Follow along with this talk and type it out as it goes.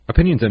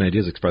Opinions and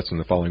ideas expressed in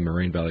the following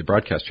Moraine Valley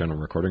Broadcast Channel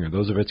recording are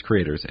those of its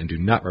creators and do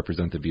not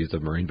represent the views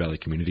of Moraine Valley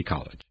Community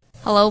College.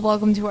 Hello,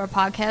 welcome to our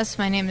podcast.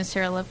 My name is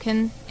Sarah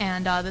Lipkin,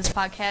 and this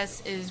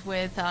podcast is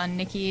with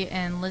Nikki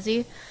and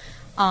Lizzie.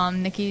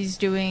 Nikki's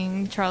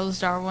doing Charles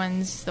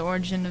Darwin's The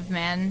Origin of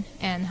Man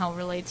and how it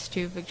relates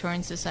to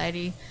Victorian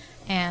society,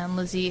 and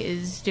Lizzie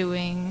is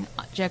doing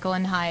Jekyll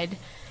and Hyde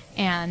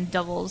and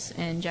doubles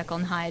in Jekyll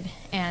and Hyde,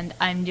 and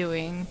I'm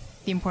doing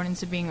The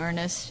Importance of Being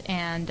Earnest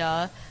and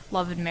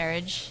Love and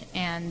Marriage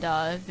and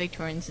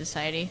Victorian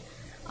society.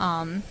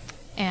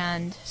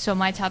 And so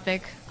my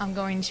topic, I'm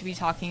going to be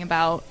talking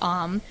about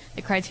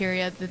the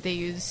criteria that they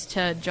use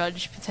to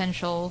judge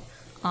potential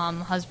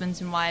husbands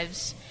and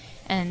wives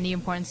and the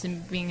importance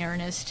of being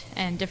earnest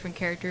and different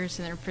characters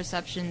and their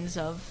perceptions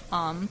of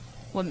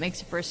what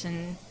makes a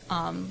person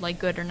like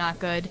good or not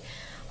good,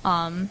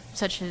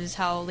 such as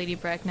how Lady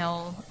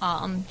Bracknell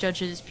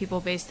judges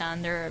people based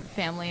on their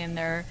family and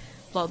their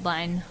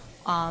bloodline,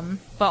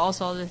 but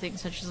also other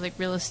things such as like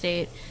real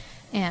estate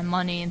and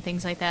money and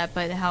things like that,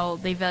 but how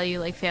they value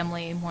like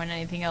family more than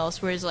anything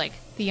else, whereas like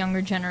the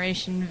younger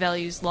generation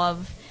values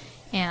love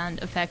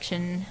and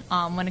affection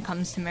when it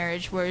comes to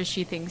marriage, whereas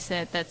she thinks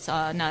that that's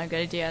not a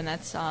good idea and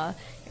that's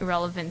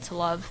irrelevant to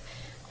love.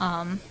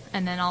 And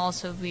then I'll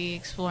also be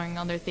exploring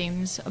other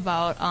themes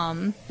about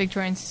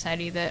Victorian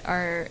society that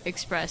are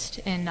expressed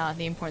in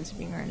The Importance of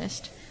Being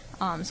Earnest.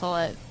 So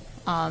I'll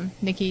let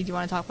Nikki, do you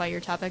want to talk about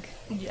your topic?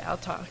 Yeah, I'll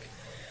talk.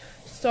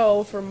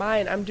 So for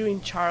mine, I'm doing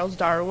Charles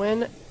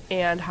Darwin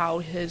and how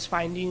his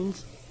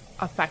findings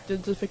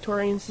affected the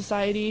Victorian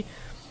society,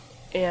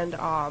 and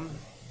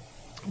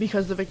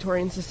because the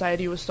Victorian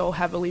society was so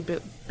heavily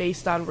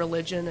based on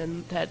religion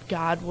and that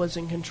God was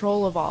in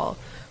control of all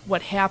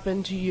what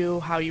happened to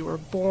you, how you were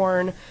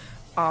born.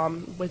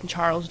 When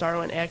Charles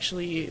Darwin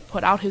actually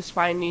put out his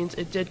findings,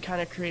 it did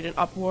kind of create an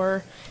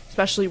uproar,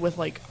 especially with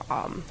like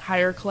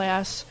higher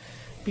class,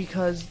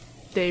 because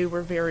they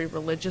were very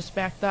religious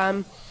back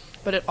then,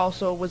 but it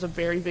also was a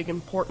very big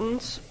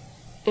importance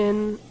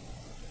in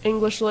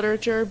English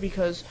literature,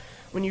 because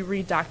when you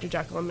read Dr.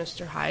 Jekyll and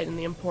Mr. Hyde and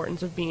the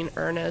importance of being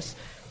earnest,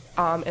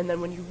 and then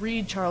when you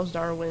read Charles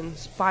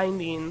Darwin's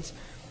findings,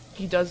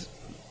 he does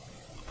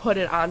put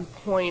it on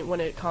point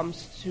when it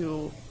comes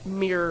to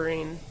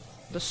mirroring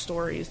the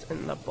stories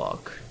in the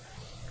book.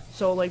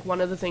 So like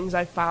one of the things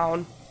I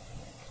found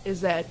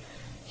is that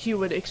he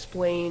would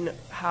explain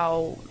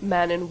how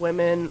men and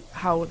women,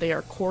 how they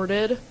are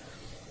courted,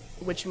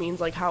 which means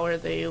like how are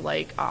they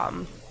like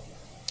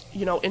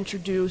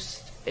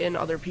introduced in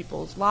other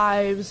people's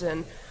lives,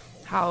 and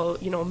how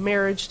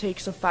marriage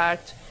takes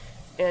effect.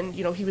 And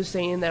he was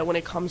saying that when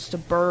it comes to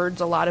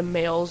birds, a lot of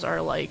males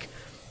are like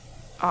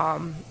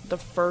the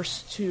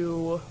first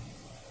to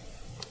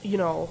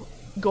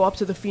go up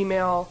to the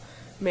female.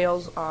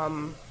 Males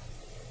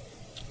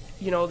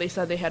they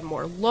said they had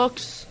more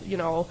looks,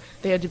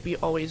 they had to be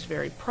always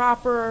very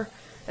proper,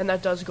 and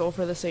that does go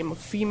for the same with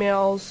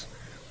females.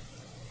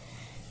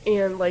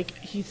 And like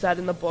he said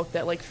in the book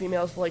that like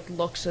females like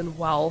looks and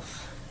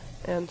wealth.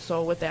 And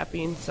so with that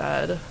being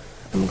said,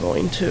 I'm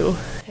going to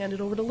hand it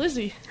over to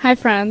Lizzie. Hi,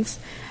 friends.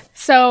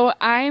 So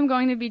I am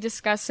going to be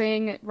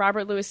discussing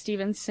Robert Louis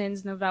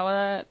Stevenson's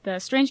novella, The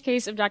Strange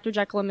Case of Dr.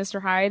 Jekyll and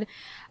Mr. Hyde.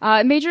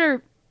 A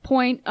major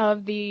point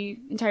of the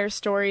entire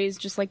story is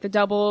just like the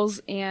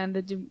doubles and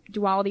the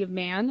duality of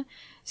man.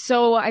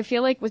 So I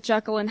feel like with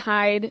Jekyll and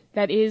Hyde,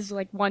 that is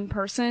like one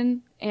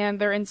person, and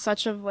they're in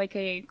such of like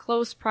a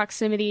close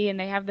proximity, and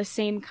they have the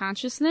same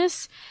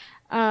consciousness,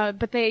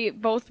 but they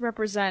both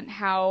represent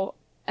how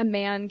a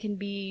man can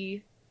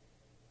be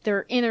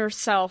their inner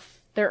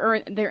self, their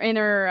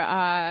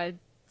inner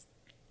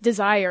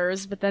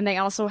desires, but then they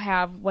also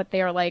have what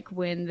they are like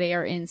when they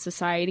are in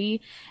society,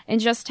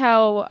 and just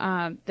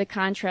how the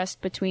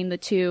contrast between the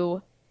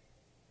two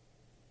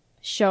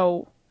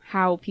show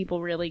how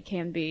people really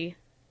can be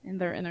in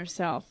their inner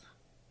self.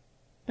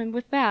 And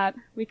with that,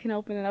 we can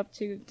open it up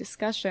to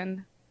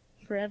discussion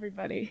for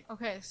everybody.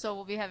 Okay, so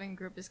we'll be having a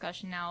group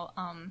discussion now.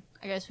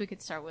 I guess we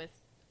could start with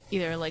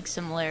either like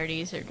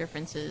similarities or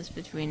differences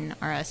between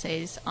our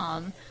essays.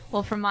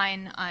 Well, for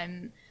mine,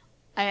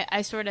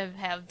 I sort of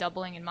have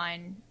doubling in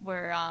mind,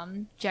 where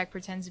Jack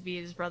pretends to be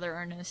his brother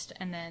Ernest,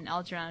 and then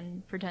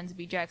Algernon pretends to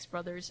be Jack's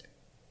brother's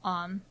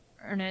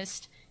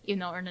Ernest, even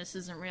though Ernest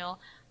isn't real.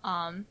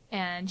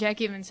 And Jack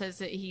even says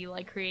that he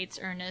like creates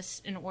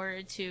Ernest in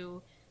order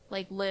to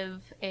like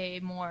live a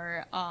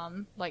more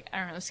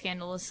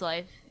scandalous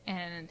life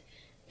and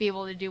be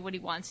able to do what he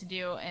wants to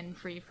do and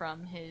free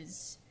from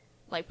his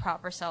like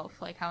proper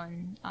self, like how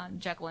in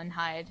Jekyll and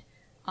Hyde.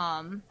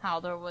 How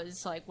there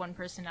was like one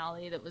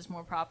personality that was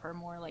more proper,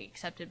 more like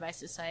accepted by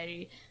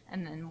society,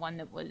 and then one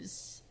that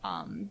was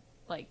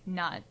like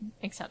not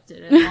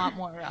accepted and a lot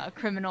more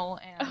criminal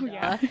and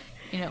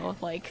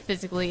like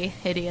physically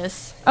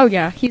hideous. Oh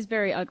yeah, he's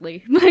very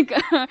ugly. Like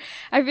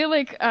I feel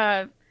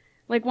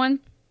like one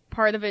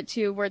part of it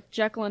too, where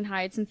Jekyll and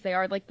Hyde, since they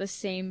are like the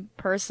same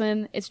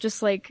person, it's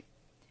just like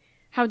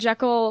how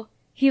Jekyll,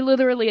 he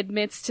literally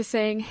admits to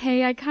saying,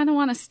 hey, I kind of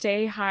want to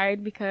stay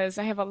Hyde because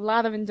I have a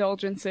lot of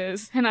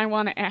indulgences and I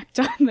want to act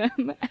on them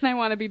and I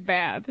want to be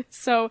bad.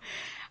 So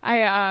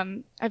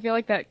I feel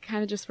like that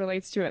kind of just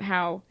relates to it,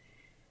 how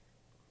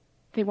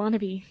they want to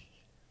be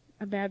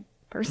a bad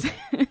person.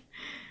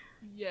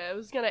 Yeah, I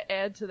was gonna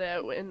add to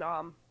that when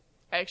I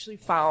actually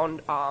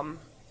found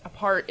a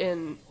part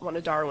in one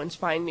of Darwin's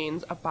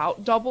findings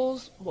about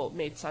doubles. Well, it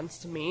made sense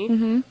to me,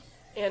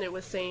 and it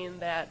was saying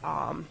that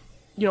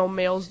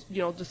males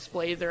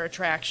display their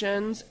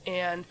attractions,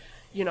 and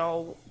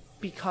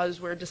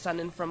because we're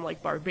descended from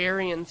like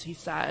barbarians, he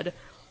said,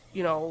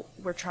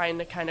 we're trying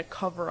to kind of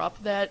cover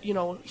up that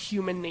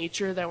human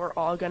nature that we're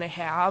all gonna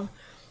have,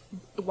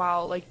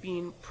 while like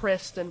being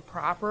pris and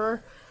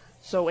proper.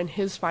 So in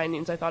his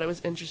findings, I thought it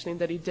was interesting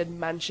that he did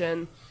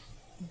mention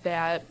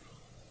that,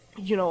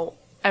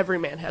 every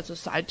man has a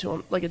side to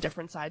him, like a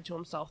different side to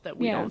himself that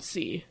we don't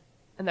see.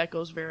 And that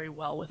goes very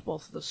well with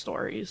both of the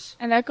stories.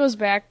 And that goes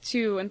back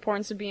to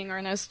importance of being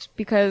earnest,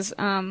 because,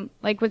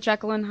 like with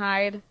Jekyll and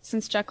Hyde,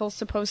 since Jekyll's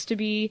supposed to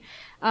be,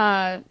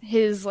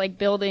 his, like,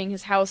 building,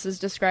 his house is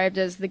described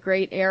as the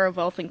great heir of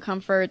wealth and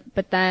comfort,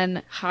 but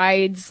then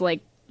Hyde's, like,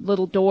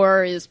 little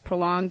door is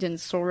prolonged in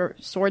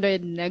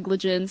sordid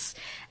negligence,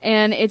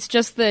 and it's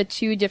just the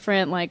two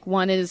different, like,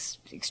 one is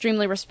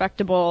extremely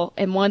respectable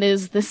and one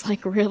is this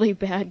like really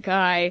bad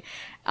guy,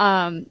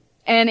 and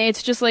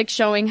it's just like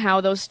showing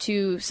how those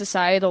two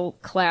societal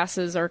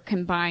classes are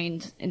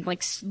combined and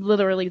like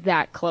literally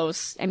that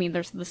close. I mean,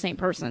 they're the same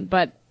person,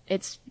 but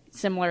it's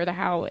similar to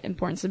how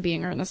importance of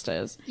being earnest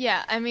is.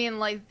 Yeah, I mean,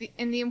 like,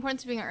 in the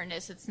importance of being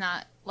earnest, it's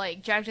not,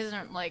 like, Jack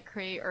doesn't, like,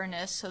 create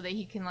Ernest so that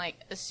he can, like,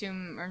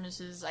 assume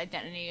Ernest's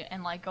identity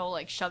and, like, go,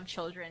 like, shove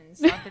children and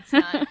stuff. It's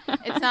not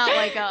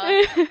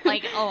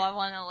like, oh, I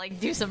want to,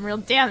 like, do some real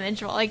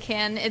damage while I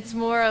can. It's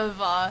more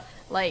of,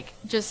 like,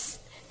 just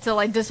to,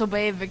 like,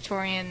 disobey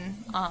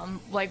Victorian,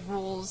 like,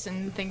 rules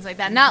and things like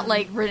that. Not,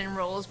 like, written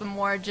rules, but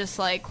more just,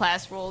 like,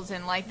 class rules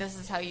and, like, this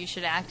is how you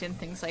should act and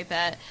things like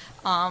that.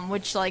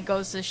 Which, like,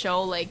 goes to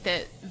show, like,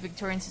 that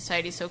Victorian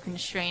society is so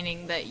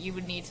constraining that you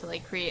would need to,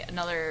 like, create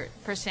another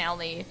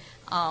personality,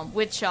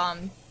 which,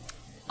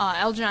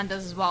 Algernon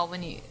does as well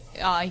when he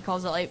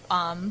calls it, like,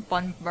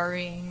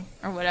 Bunburying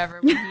or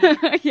whatever.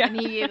 Yeah. And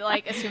he,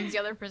 like, assumes the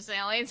other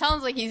personality. It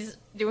sounds like he's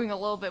doing a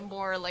little bit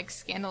more, like,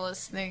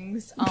 scandalous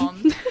things.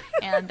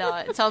 And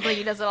it sounds like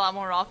he does it a lot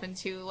more often,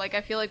 too. Like,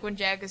 I feel like when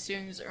Jack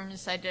assumes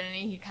Ernest's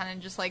identity, he kind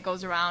of just, like,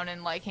 goes around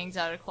and, like, hangs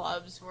out at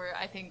clubs, where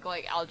I think,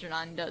 like,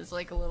 Algernon does,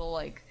 like, a little,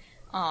 like,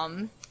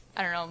 I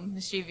don't know,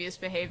 mischievous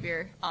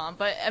behavior.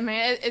 But, I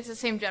mean, it's the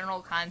same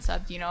general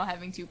concept,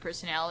 having two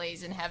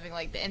personalities and having,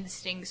 like, the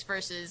instincts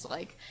versus,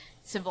 like,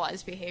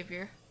 civilized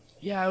behavior.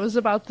 Yeah, I was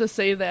about to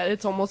say that.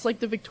 It's almost like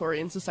the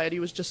Victorian society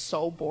was just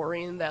so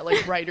boring that,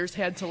 like, writers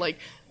had to, like,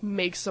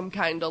 make some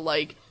kind of,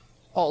 like,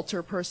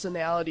 alter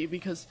personality,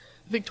 because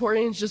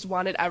Victorians just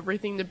wanted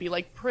everything to be,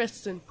 like,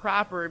 pris and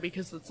proper,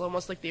 because it's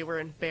almost like they were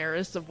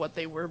embarrassed of what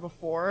they were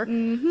before.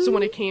 So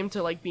when it came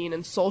to, like, being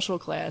in social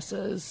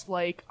classes,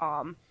 like,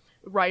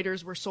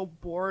 writers were so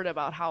bored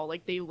about how,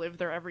 like, they lived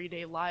their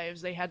everyday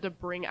lives, they had to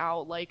bring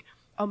out, like,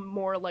 a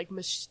more, like,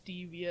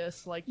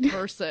 mischievous, like,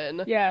 person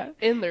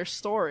in their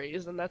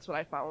stories, and that's what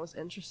I found was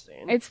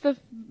interesting. It's the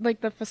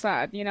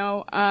facade,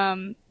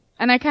 and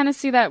I kind of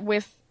see that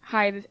with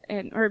Hyde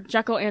or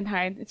Jekyll and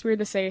Hyde. It's weird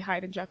to say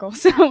Hyde and Jekyll.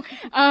 So,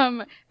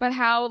 but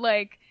how,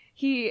 like,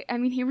 he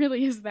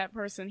really is that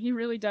person. He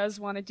really does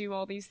want to do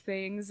all these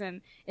things,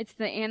 and it's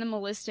the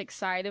animalistic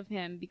side of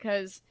him,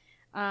 because,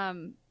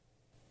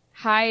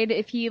 Hyde,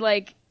 if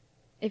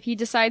he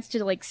decides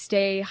to, like,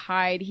 stay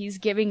Hyde, he's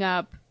giving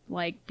up,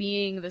 like,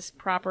 being this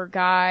proper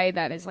guy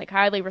that is, like,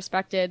 highly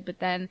respected, but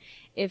then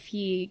if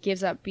he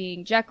gives up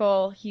being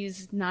Jekyll,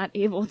 he's not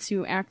able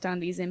to act on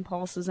these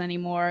impulses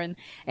anymore, and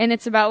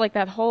it's about, like,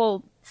 that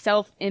whole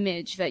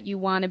self-image that you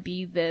want to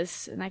be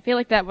this, and I feel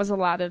like that was a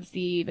lot of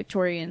the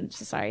Victorian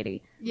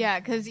society.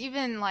 Yeah, because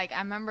even, like, I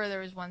remember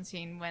there was one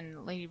scene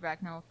when Lady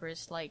Bracknell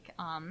first, like,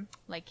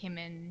 came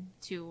in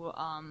to,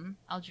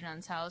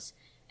 Algernon's house,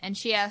 and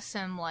she asks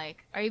him,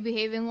 like, are you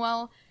behaving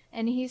well?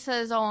 And he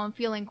says, oh, I'm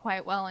feeling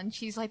quite well. And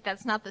she's like,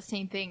 that's not the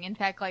same thing. In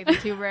fact, like, the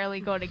two rarely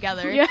go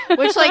together. Yeah.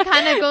 Which, like,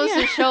 kind of goes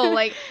to show,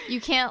 like,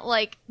 you can't,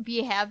 like,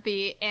 be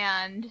happy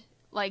and,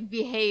 like,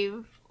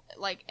 behave,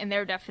 like, in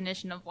their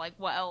definition of, like,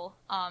 well,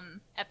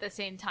 at the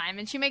same time.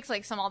 And she makes,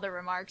 like, some other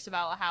remarks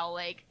about how,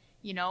 like,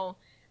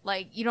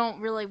 like, you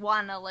don't really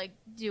want to, like,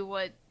 do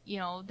what,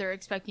 they're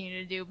expecting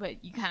you to do,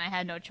 but you kind of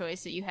had no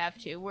choice that you have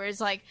to.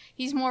 Whereas, like,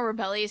 he's more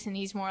rebellious and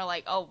he's more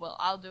like, oh, well,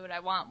 I'll do what I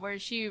want.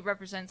 Whereas she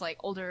represents, like,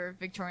 older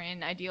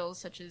Victorian ideals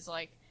such as,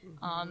 like,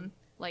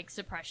 like,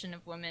 suppression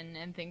of women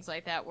and things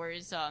like that.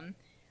 Whereas,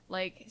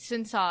 like,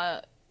 since,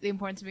 The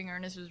Importance of Being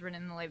Earnest was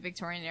written in the late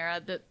Victorian era,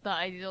 the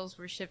ideals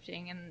were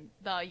shifting, and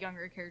the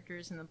younger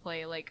characters in the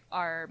play, like,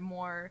 are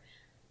more,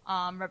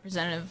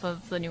 representative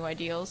of the new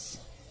ideals.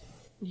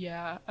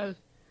 Yeah,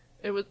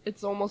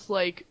 it's almost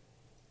like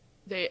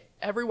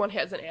everyone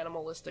has an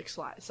animalistic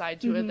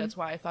side to it. That's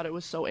why I thought it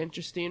was so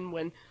interesting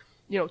when,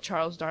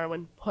 Charles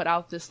Darwin put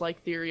out this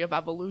like theory of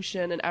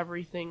evolution and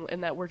everything,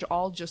 and that we're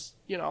all just,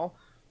 we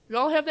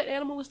all have that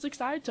animalistic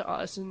side to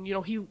us, and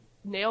he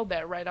nailed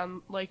that right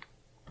on like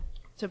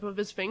tip of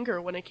his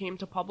finger when it came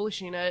to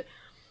publishing it.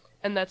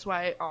 And that's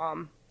why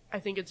I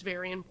think it's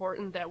very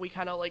important that we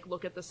kind of like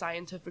look at the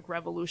scientific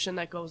revolution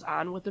that goes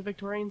on with the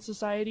Victorian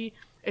Society,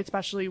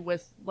 especially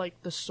with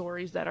like the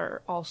stories that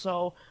are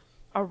also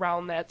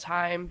around that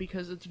time,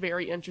 because it's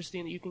very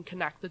interesting that you can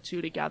connect the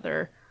two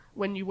together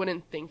when you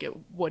wouldn't think it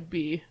would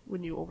be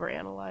when you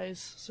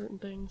overanalyze certain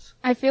things.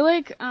 I feel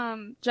like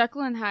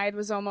Jekyll and Hyde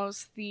was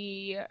almost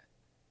the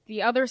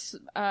other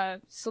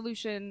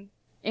solution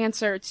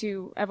answer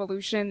to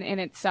evolution in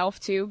itself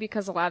too,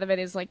 because a lot of it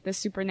is like the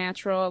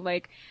supernatural,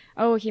 like,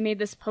 oh, he made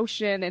this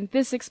potion and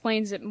this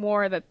explains it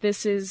more, that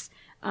this is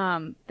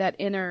that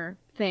inner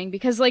thing.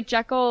 Because like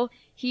Jekyll,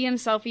 he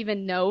himself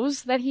even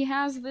knows that he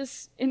has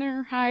this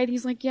inner Hyde.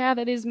 He's like, yeah,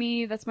 that is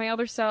me, that's my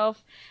other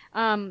self.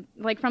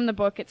 Like from the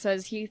book, it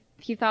says he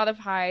thought of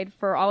Hyde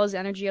for all his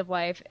energy of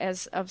life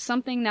as of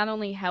something not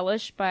only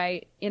hellish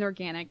but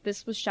inorganic.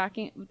 This was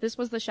shocking. This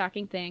was the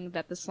shocking thing,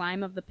 that the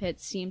slime of the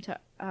pit seemed to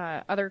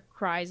other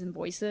cries and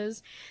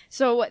voices.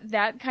 So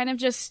that kind of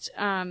just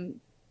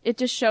it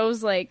just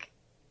shows like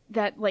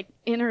that like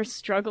inner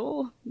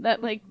struggle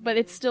that like, but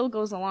it still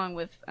goes along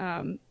with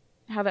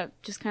how that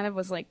just kind of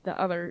was like the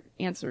other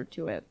answer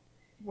to it.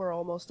 We're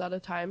almost out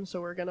of time,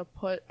 so we're gonna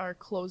put our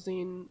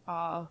closing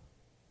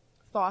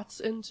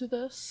thoughts into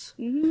this.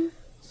 Mm-hmm.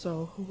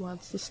 So who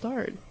wants to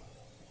start?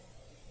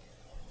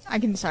 I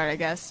can start, I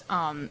guess.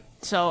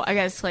 So I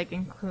guess, like,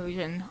 in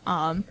conclusion,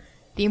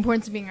 the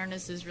importance of being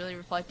earnest is really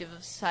reflective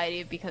of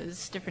society,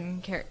 because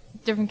different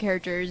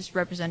characters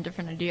represent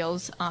different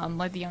ideals.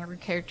 Like the younger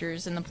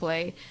characters in the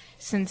play,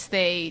 since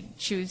they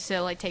choose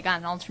to like take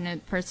on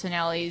alternate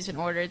personalities in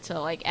order to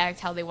like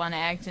act how they want to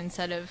act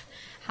instead of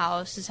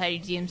how society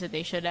deems that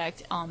they should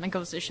act. It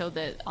goes to show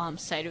that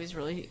society was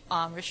really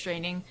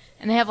restraining,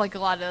 and they have like a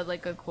lot of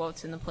like good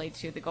quotes in the play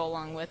too that go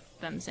along with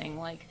them saying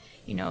like,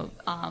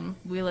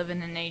 we live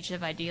in an age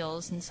of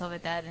ideals and stuff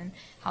like that, and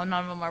how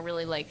none of them are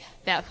really like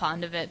that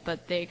fond of it,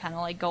 but they kind of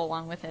like go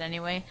along with it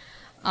anyway.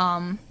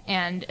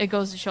 And it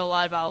goes to show a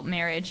lot about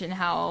marriage and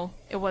how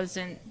it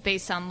wasn't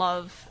based on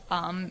love.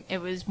 It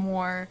was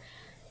more,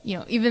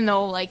 even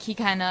though like he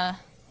kind of,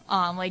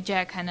 like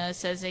Jack kind of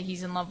says that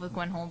he's in love with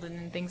Gwen Holden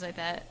and things like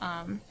that.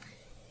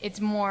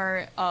 It's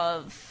more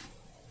of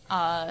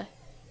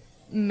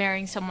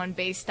marrying someone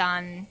based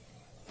on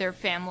their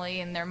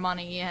family and their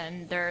money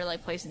and their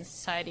like place in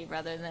society,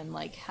 rather than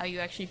like how you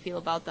actually feel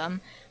about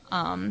them.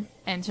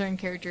 And certain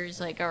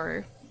characters like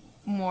are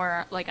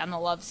more like on the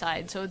love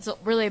side, so it's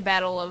really a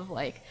battle of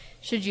like,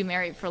 should you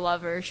marry for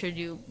love or should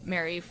you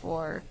marry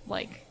for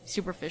like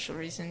superficial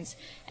reasons?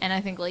 And I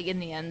think like in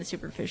the end the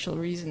superficial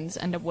reasons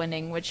end up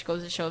winning, which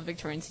goes to show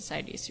Victorian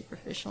society is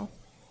superficial.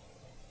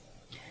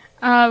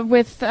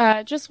 With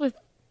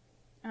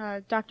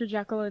Dr.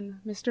 Jekyll and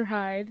Mr.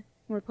 Hyde,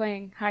 we're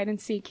playing hide and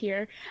seek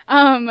here,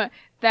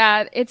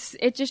 that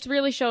it just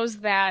really shows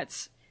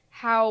that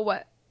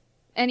how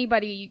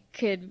anybody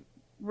could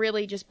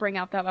really just bring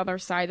out that other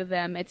side of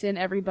them. It's in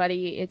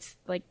everybody. It's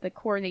like the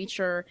core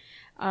nature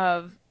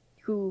of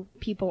who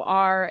people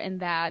are, and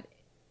that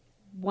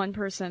one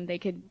person, they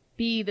could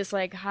be this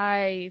like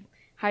highly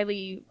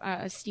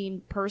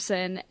esteemed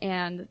person,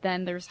 and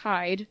then there's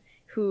Hyde,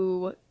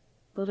 who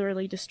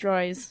literally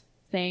destroys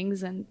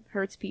things and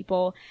hurts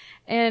people.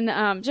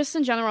 And just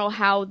in general,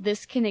 how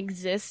this can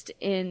exist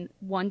in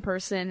one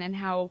person, and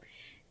how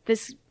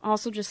this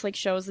also just like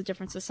shows the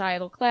different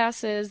societal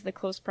classes, the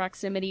close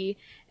proximity,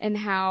 and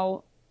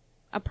how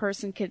a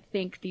person could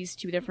think these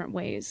two different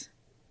ways.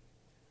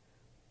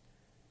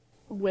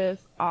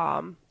 With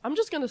I'm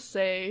just gonna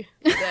say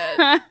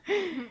that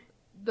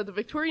that the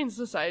Victorian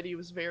society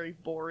was very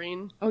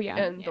boring. Oh yeah.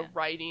 And the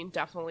writing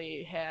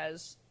definitely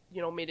has,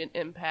 made an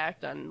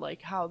impact on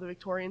like how the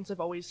Victorians have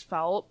always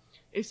felt,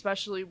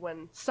 especially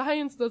when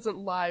science doesn't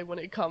lie when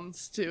it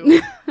comes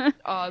to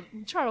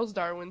Charles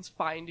Darwin's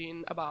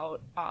finding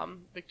about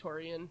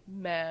Victorian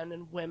men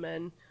and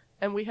women.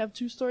 And we have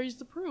 2 stories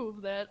to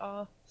prove that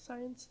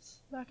science is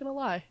not going to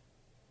lie.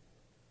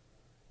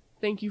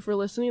 Thank you for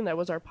listening. That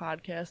was our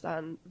podcast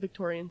on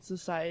Victorian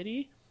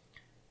society.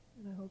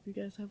 And I hope you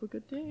guys have a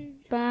good day.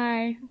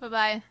 Bye.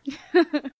 Bye-bye.